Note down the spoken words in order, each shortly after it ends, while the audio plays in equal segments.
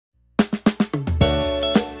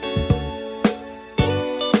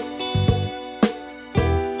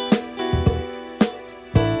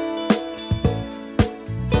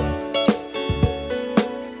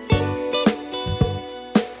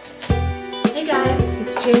guys,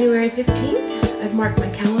 it's January 15th. I've marked my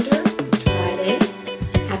calendar. It's Friday.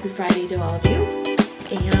 Happy Friday to all of you.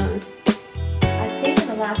 And I think in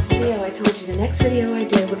the last video I told you the next video I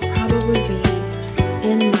did would probably be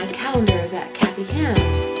in my calendar that Kathy Hand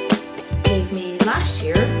gave me last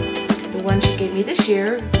year. The one she gave me this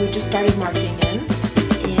year, we just started marking in.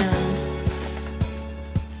 And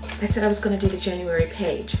I said I was going to do the January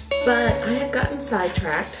page. But I have gotten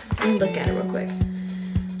sidetracked. Let me look at it real quick.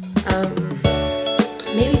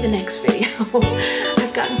 Maybe the next video.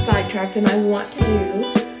 I've gotten sidetracked and I want to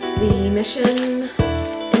do the Mission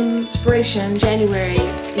Inspiration January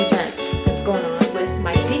event that's going on with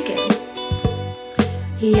Mike Deakin.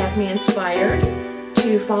 He has me inspired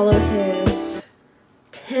to follow his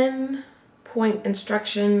 10-point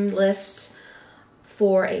instruction list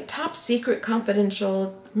for a top secret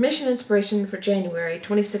confidential mission inspiration for January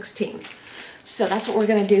 2016. So that's what we're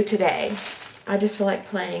going to do today. I just feel like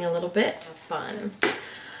playing a little bit of fun.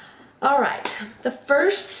 All right, the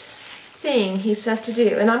first thing he says to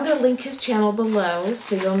do, and I'm going to link his channel below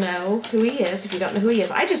so you'll know who he is if you don't know who he is.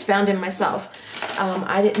 I just found him myself.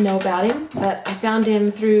 I didn't know about him, but I found him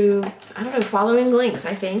through, I don't know, following links,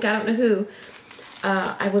 I think. I don't know who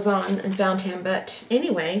I was on and found him, but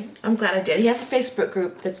anyway, I'm glad I did. He has a Facebook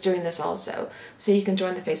group that's doing this also, so you can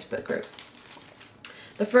join the Facebook group.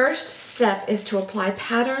 The first step is to apply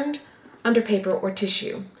patterned underpaper or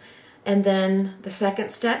tissue. And then the second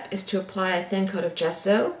step is to apply a thin coat of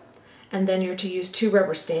gesso, and then you're to use 2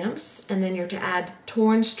 rubber stamps, and then you're to add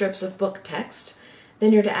torn strips of book text.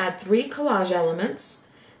 Then you're to add 3 collage elements,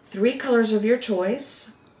 3 colors of your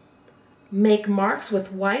choice, make marks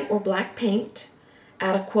with white or black paint,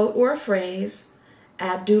 add a quote or a phrase,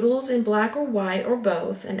 add doodles in black or white or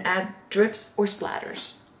both, and add drips or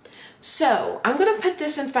splatters. So I'm going to put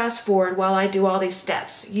this in fast forward while I do all these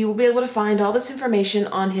steps. You will be able to find all this information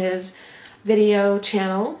on his video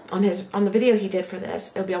channel, on the video he did for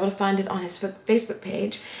this. You'll be able to find it on his Facebook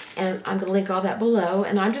page, and I'm going to link all that below.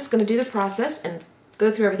 And I'm just going to do the process and go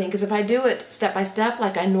through everything, because if I do it step by step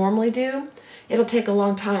like I normally do, it'll take a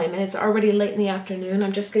long time, and it's already late in the afternoon.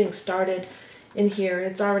 I'm just getting started in here.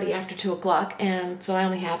 It's already after 2 o'clock, and so I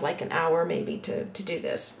only have like an hour maybe to do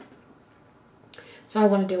this. So I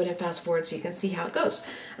want to do it in fast forward so you can see how it goes.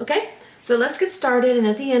 Okay, so let's get started, and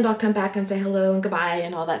at the end I'll come back and say hello and goodbye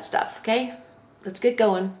and all that stuff. Okay, let's get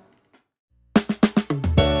going.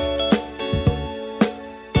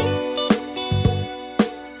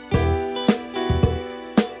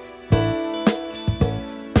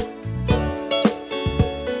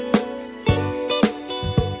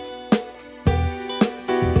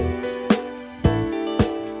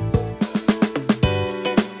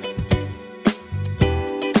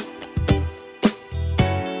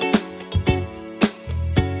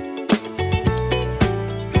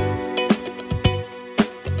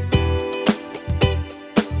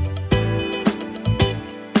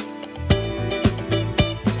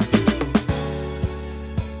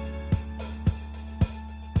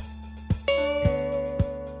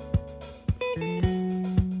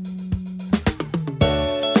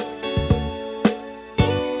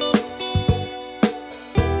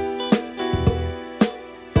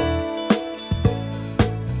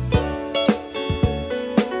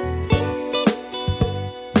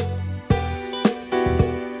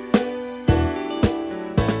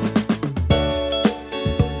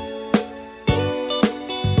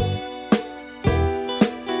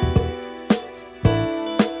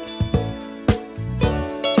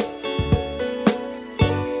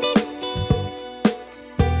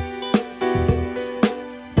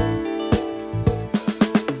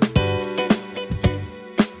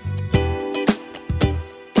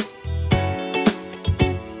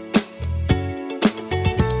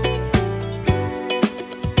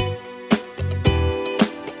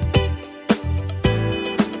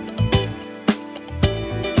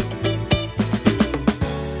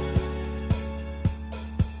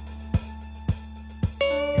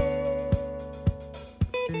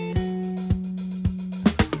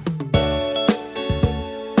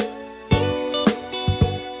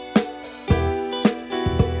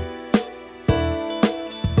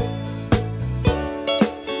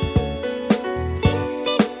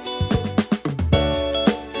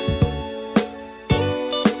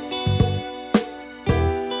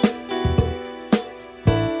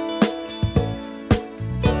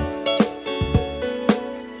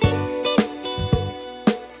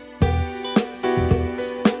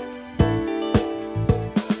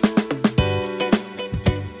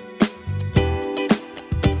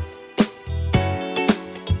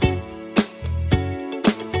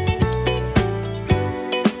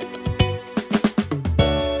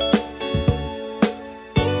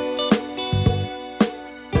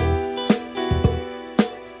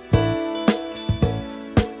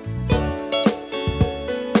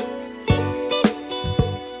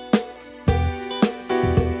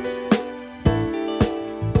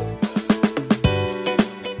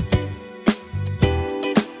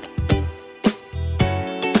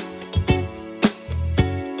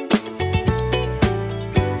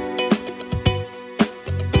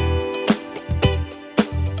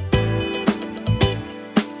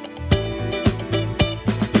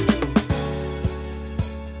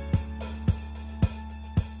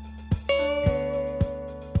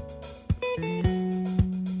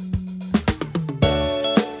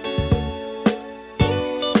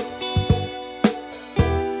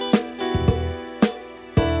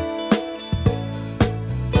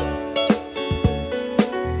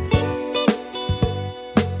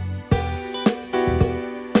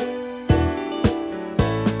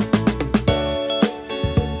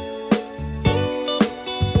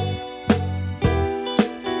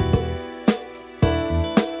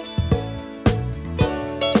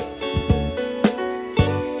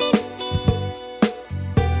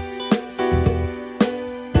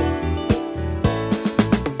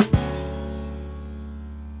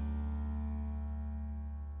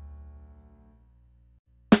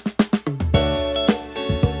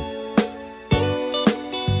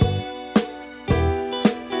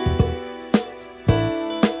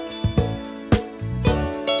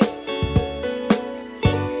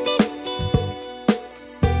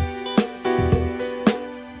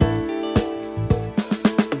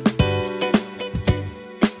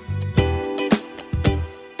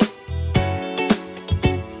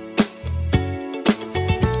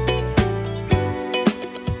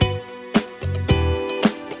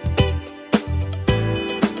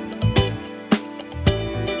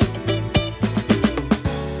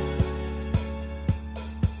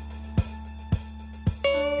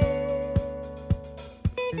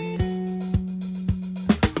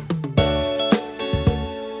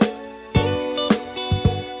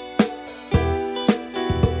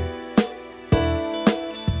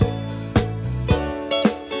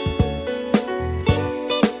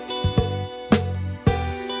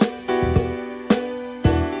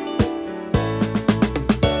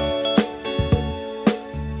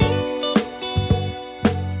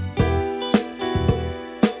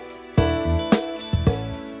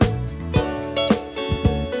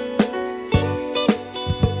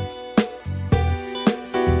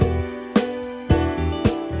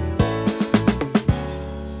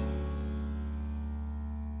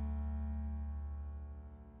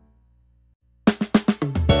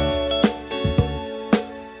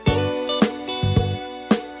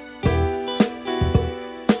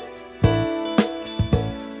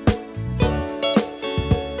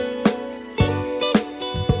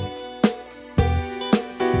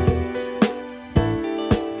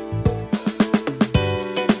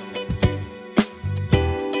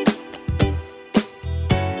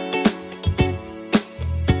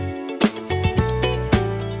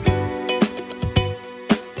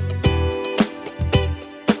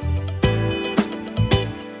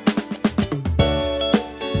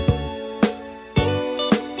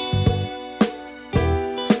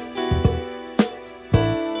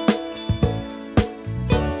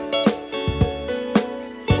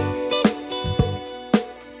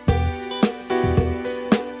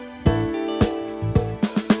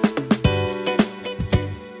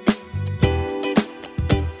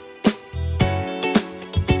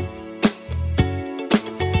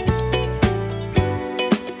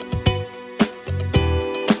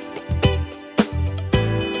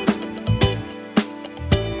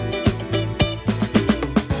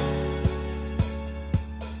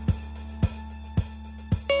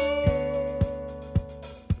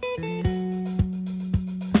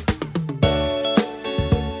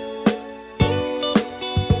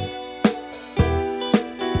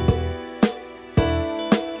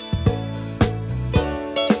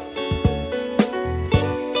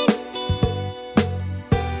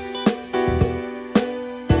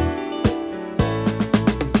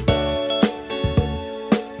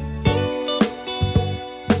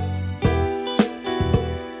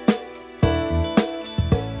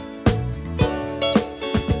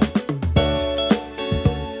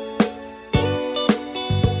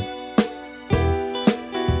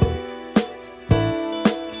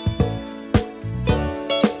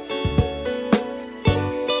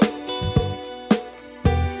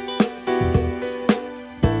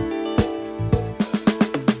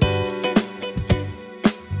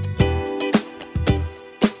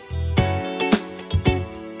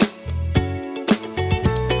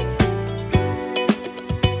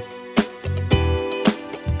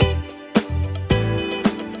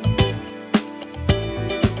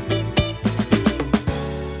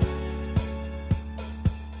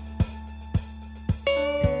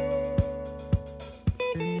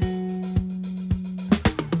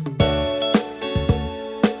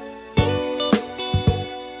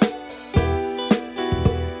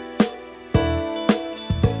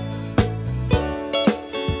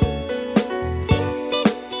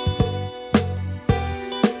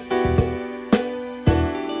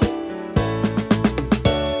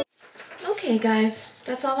 Okay guys,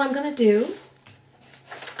 that's all I'm gonna do.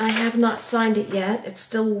 I have not signed it yet. It's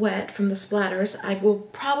still wet from the splatters. I will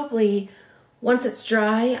probably, once it's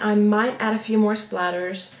dry, I might add a few more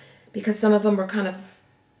splatters because some of them are kind of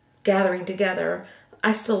gathering together.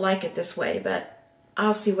 I still like it this way, but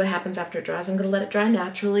I'll see what happens after it dries. I'm gonna let it dry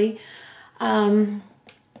naturally.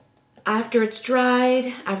 After it's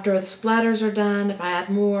dried, after the splatters are done, if I add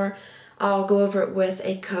more, I'll go over it with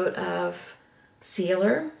a coat of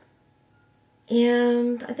sealer.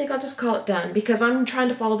 And I think I'll just call it done because I'm trying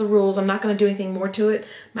to follow the rules. I'm not going to do anything more to it.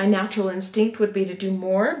 My natural instinct would be to do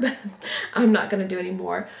more, but I'm not going to do any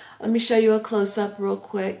more. Let me show you a close-up real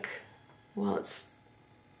quick while it's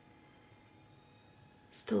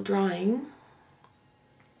still drying.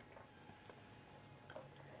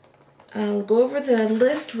 I'll go over the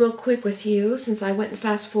list real quick with you since I went and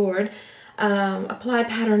fast forward. Apply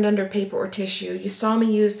patterned under paper or tissue. You saw me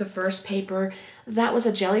use the first paper. That was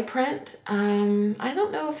a jelly print. I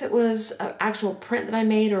don't know if it was an actual print that I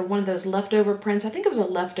made or one of those leftover prints. I think it was a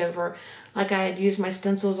leftover, like I had used my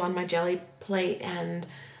stencils on my jelly plate and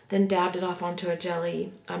then dabbed it off onto a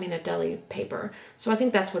deli paper. So I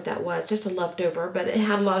think that's what that was, just a leftover, but it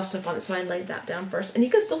had a lot of stuff on it, so I laid that down first. And you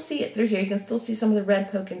can still see it through here. You can still see some of the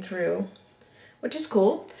red poking through, which is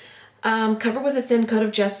cool. Cover with a thin coat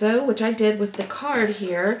of gesso, which I did with the card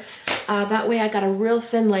here. That way I got a real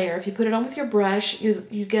thin layer. If you put it on with your brush,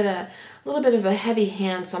 you get a little bit of a heavy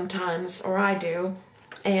hand sometimes, or I do,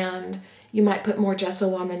 and you might put more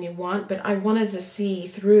gesso on than you want, but I wanted to see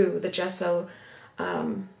through the gesso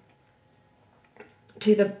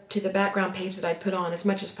to the background page that I put on as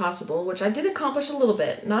much as possible, which I did accomplish a little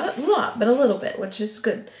bit. Not a lot, but a little bit, which is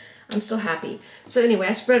good. I'm still happy. So anyway,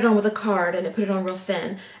 I spread it on with a card and it put it on real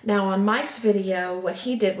thin. Now on Mike's video, what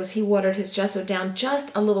he did was he watered his gesso down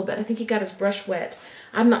just a little bit. I think he got his brush wet.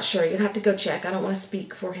 I'm not sure. You'd have to go check. I don't want to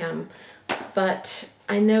speak for him. But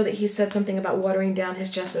I know that he said something about watering down his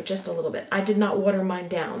gesso just a little bit. I did not water mine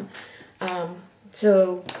down.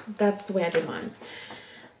 So that's the way I did mine.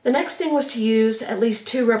 The next thing was to use at least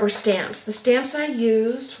 2 rubber stamps. The stamps I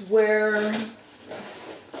used were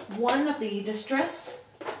one of the distress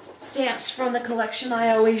stamps from the collection I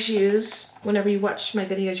always use. Whenever you watch my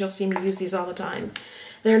videos, you'll see me use these all the time.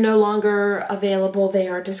 They're no longer available. They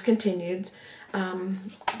are discontinued.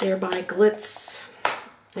 They're by Glitz,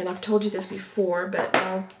 and I've told you this before, but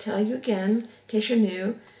I'll tell you again in case you're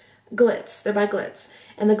new. Glitz. They're by Glitz.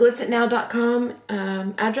 And the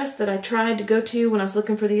glitzatnow.com address that I tried to go to when I was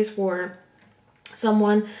looking for these for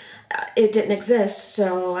someone, it didn't exist,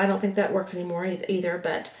 so I don't think that works anymore either,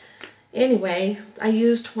 but anyway, I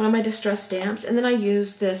used one of my distress stamps, and then I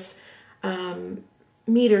used this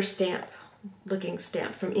meter stamp looking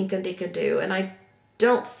stamp from Ink and Deakin, and I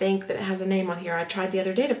don't think that it has a name on here. I tried the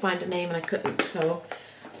other day to find a name and I couldn't, so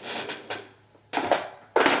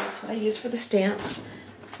that's what I used for the stamps.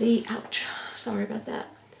 Ouch, sorry about that.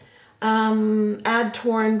 Add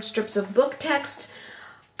torn strips of book text.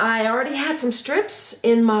 I already had some strips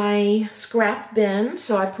in my scrap bin,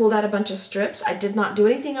 so I pulled out a bunch of strips. I did not do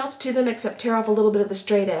anything else to them except tear off a little bit of the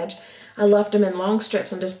straight edge. I left them in long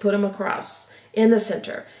strips and just put them across in the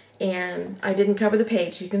center. And I didn't cover the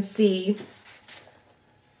page, so you can see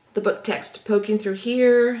the book text poking through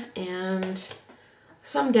here and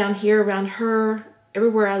some down here around her.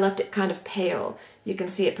 Everywhere I left it kind of pale, you can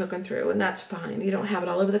see it poking through, and that's fine. You don't have it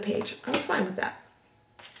all over the page. I was fine with that.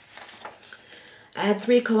 I had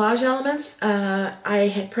 3 collage elements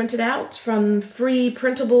I had printed out from free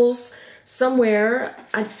printables somewhere.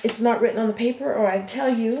 It's not written on the paper, or I'd tell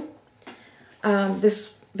you.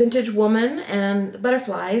 This vintage woman and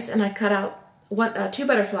butterflies, and I cut out 2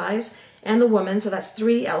 butterflies and the woman, so that's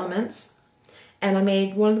 3 elements. And I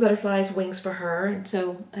made one of the butterflies wings for her, and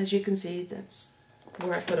so as you can see, that's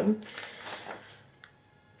where I put them.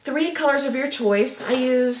 3 colors of your choice. I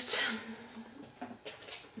used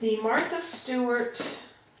the Martha Stewart,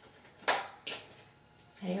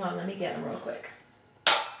 hang on, let me get them real quick.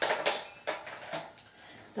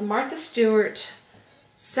 The Martha Stewart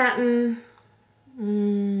Satin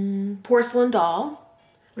Porcelain Doll,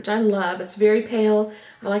 which I love. It's very pale.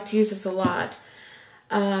 I like to use this a lot.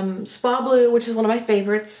 Spa Blue, which is one of my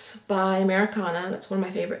favorites by Americana. That's one of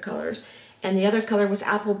my favorite colors. And the other color was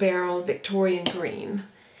Apple Barrel Victorian Green.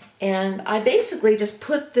 And I basically just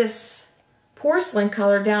put this porcelain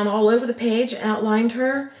color down all over the page, outlined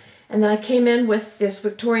her, and then I came in with this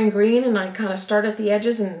Victorian Green, and I kind of started at the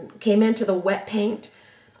edges and came into the wet paint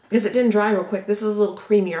because it didn't dry real quick. This is a little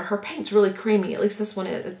creamier. Her paint's really creamy, at least this one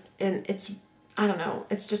is, and it's, I don't know,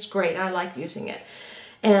 it's just great. I like using it.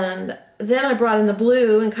 And then I brought in the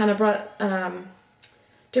blue and kind of brought,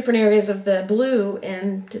 different areas of the blue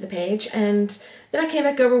into the page. And then I came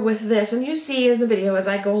back over with this, and you see in the video as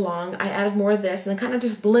I go along, I added more of this and then kind of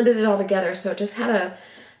just blended it all together. So it just had a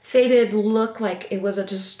faded look, like it was a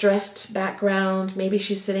distressed background. Maybe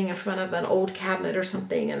she's sitting in front of an old cabinet or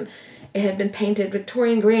something, and it had been painted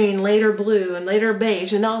Victorian green, later blue, and later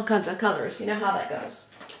beige, and all kinds of colors. You know how that goes.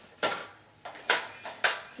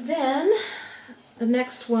 Then the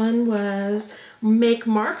next one was make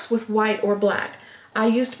marks with white or black. I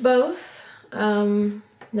used both. I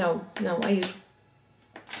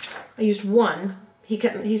used one.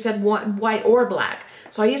 He said white or black.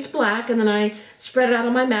 So I used black, and then I spread it out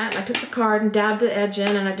on my mat, and I took the card and dabbed the edge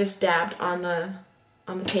in, and I just dabbed on the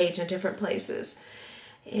page in different places.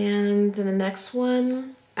 And then the next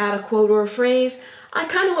one, add a quote or a phrase. I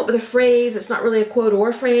kind of went with a phrase. It's not really a quote or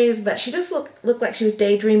a phrase, but she just looked like she was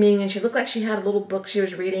daydreaming, and she looked like she had a little book she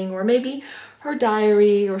was reading, or maybe her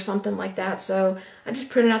diary or something like that. So I just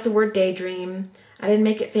printed out the word daydream. I didn't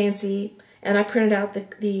make it fancy, and I printed out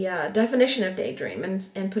the definition of daydream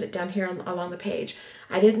and put it down here along the page.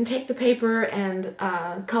 I didn't take the paper and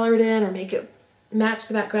color it in or make it match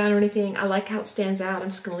the background or anything. I like how it stands out. I'm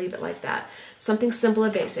just going to leave it like that. Something simple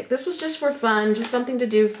and basic. This was just for fun, just something to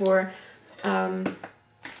do for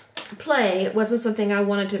play. It wasn't something I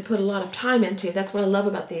wanted to put a lot of time into. That's what I love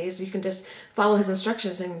about these. You can just follow his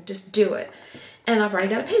instructions and just do it. And I've already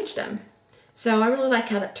got a page done. So I really like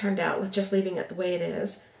how that turned out with just leaving it the way it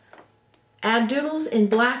is. Add doodles in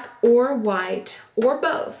black or white or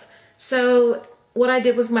both. So what I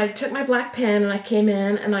did was I took my black pen and I came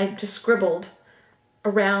in and I just scribbled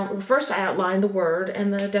around. Well, first I outlined the word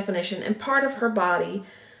and the definition and part of her body.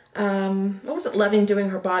 I wasn't loving doing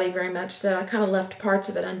her body very much, so I kind of left parts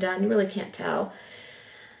of it undone. You really can't tell.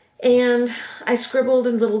 And I scribbled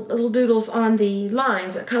in little doodles on the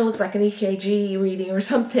lines. It kind of looks like an EKG reading or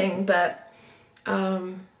something, but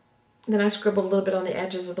then I scribbled a little bit on the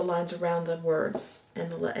edges of the lines around the words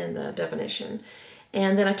and the definition.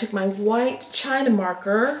 And then I took my white China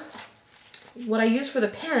marker. What I used for the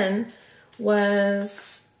pen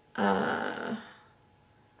was Pilot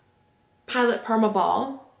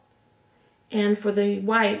Permaball. And for the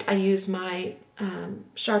white, I used my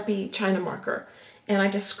Sharpie China marker. And I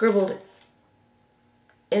just scribbled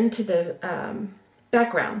into the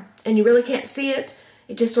background. And you really can't see it.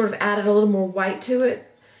 It just sort of added a little more white to it.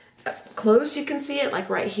 Up close you can see it, like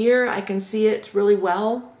right here. I can see it really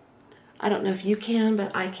well. I don't know if you can,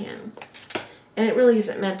 but I can. And it really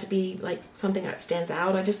isn't meant to be like something that stands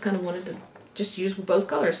out. I just kind of wanted to just use both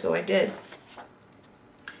colors, so I did.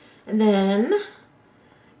 And then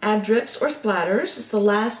add drips or splatters. It's the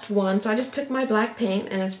last one. So I just took my black paint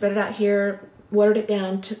and I spread it out here, watered it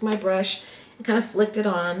down, took my brush and kind of flicked it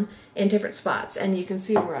on in different spots. And you can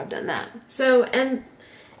see where I've done that. So, and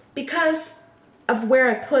because of where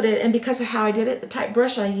I put it and because of how I did it, the type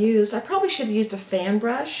brush I used, I probably should have used a fan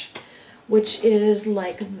brush, which is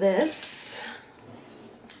like this.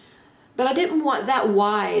 But I didn't want that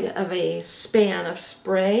wide of a span of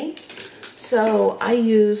spray. So I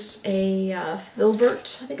used a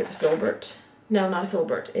filbert. I think it's a filbert. No, not a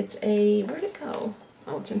filbert. It's a, where'd it go?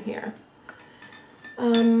 Oh, it's in here.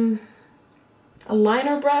 A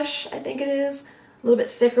liner brush, I think it is. A little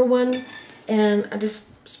bit thicker one. And I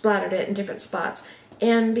just splattered it in different spots.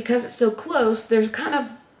 And because it's so close, they're kind of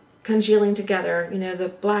congealing together. You know, the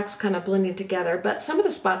black's kind of blending together, but some of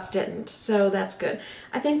the spots didn't. So that's good.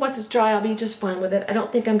 I think once it's dry, I'll be just fine with it. I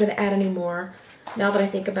don't think I'm going to add any more. Now that I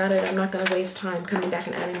think about it, I'm not going to waste time coming back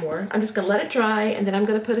and adding more. I'm just going to let it dry, and then I'm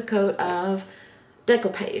going to put a coat of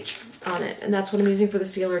decoupage on it, and that's what I'm using for the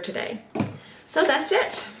sealer today. So that's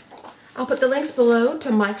it. I'll put the links below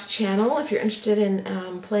to Mike's channel if you're interested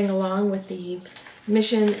in playing along with the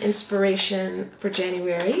mission inspiration for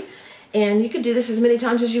January. And you could do this as many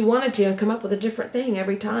times as you wanted to and come up with a different thing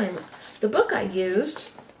every time. The book I used,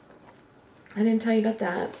 I didn't tell you about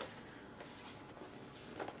that.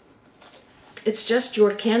 It's just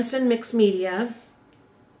your Canson Mixed Media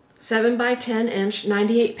 7 by 10 inch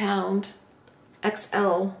 98 pound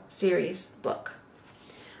XL series book.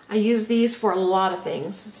 I use these for a lot of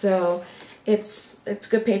things. So it's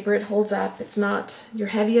good paper, it holds up. It's not your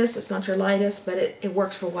heaviest, it's not your lightest, but it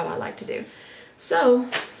works for what I like to do. So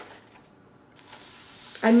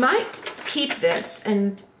I might keep this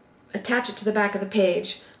and attach it to the back of the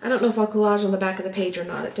page. I don't know if I'll collage on the back of the page or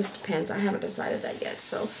not. It just depends. I haven't decided that yet.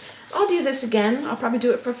 So I'll do this again. I'll probably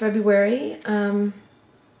do it for February. I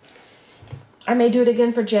may do it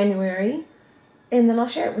again for January, and then I'll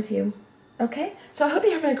share it with you. Okay? So I hope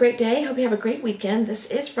you're having a great day. I hope you have a great weekend. This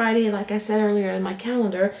is Friday, like I said earlier in my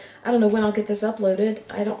calendar. I don't know when I'll get this uploaded.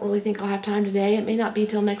 I don't really think I'll have time today. It may not be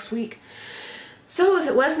till next week. So if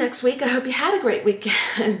it was next week, I hope you had a great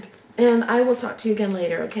weekend. And I will talk to you again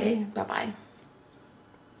later, okay? Bye-bye.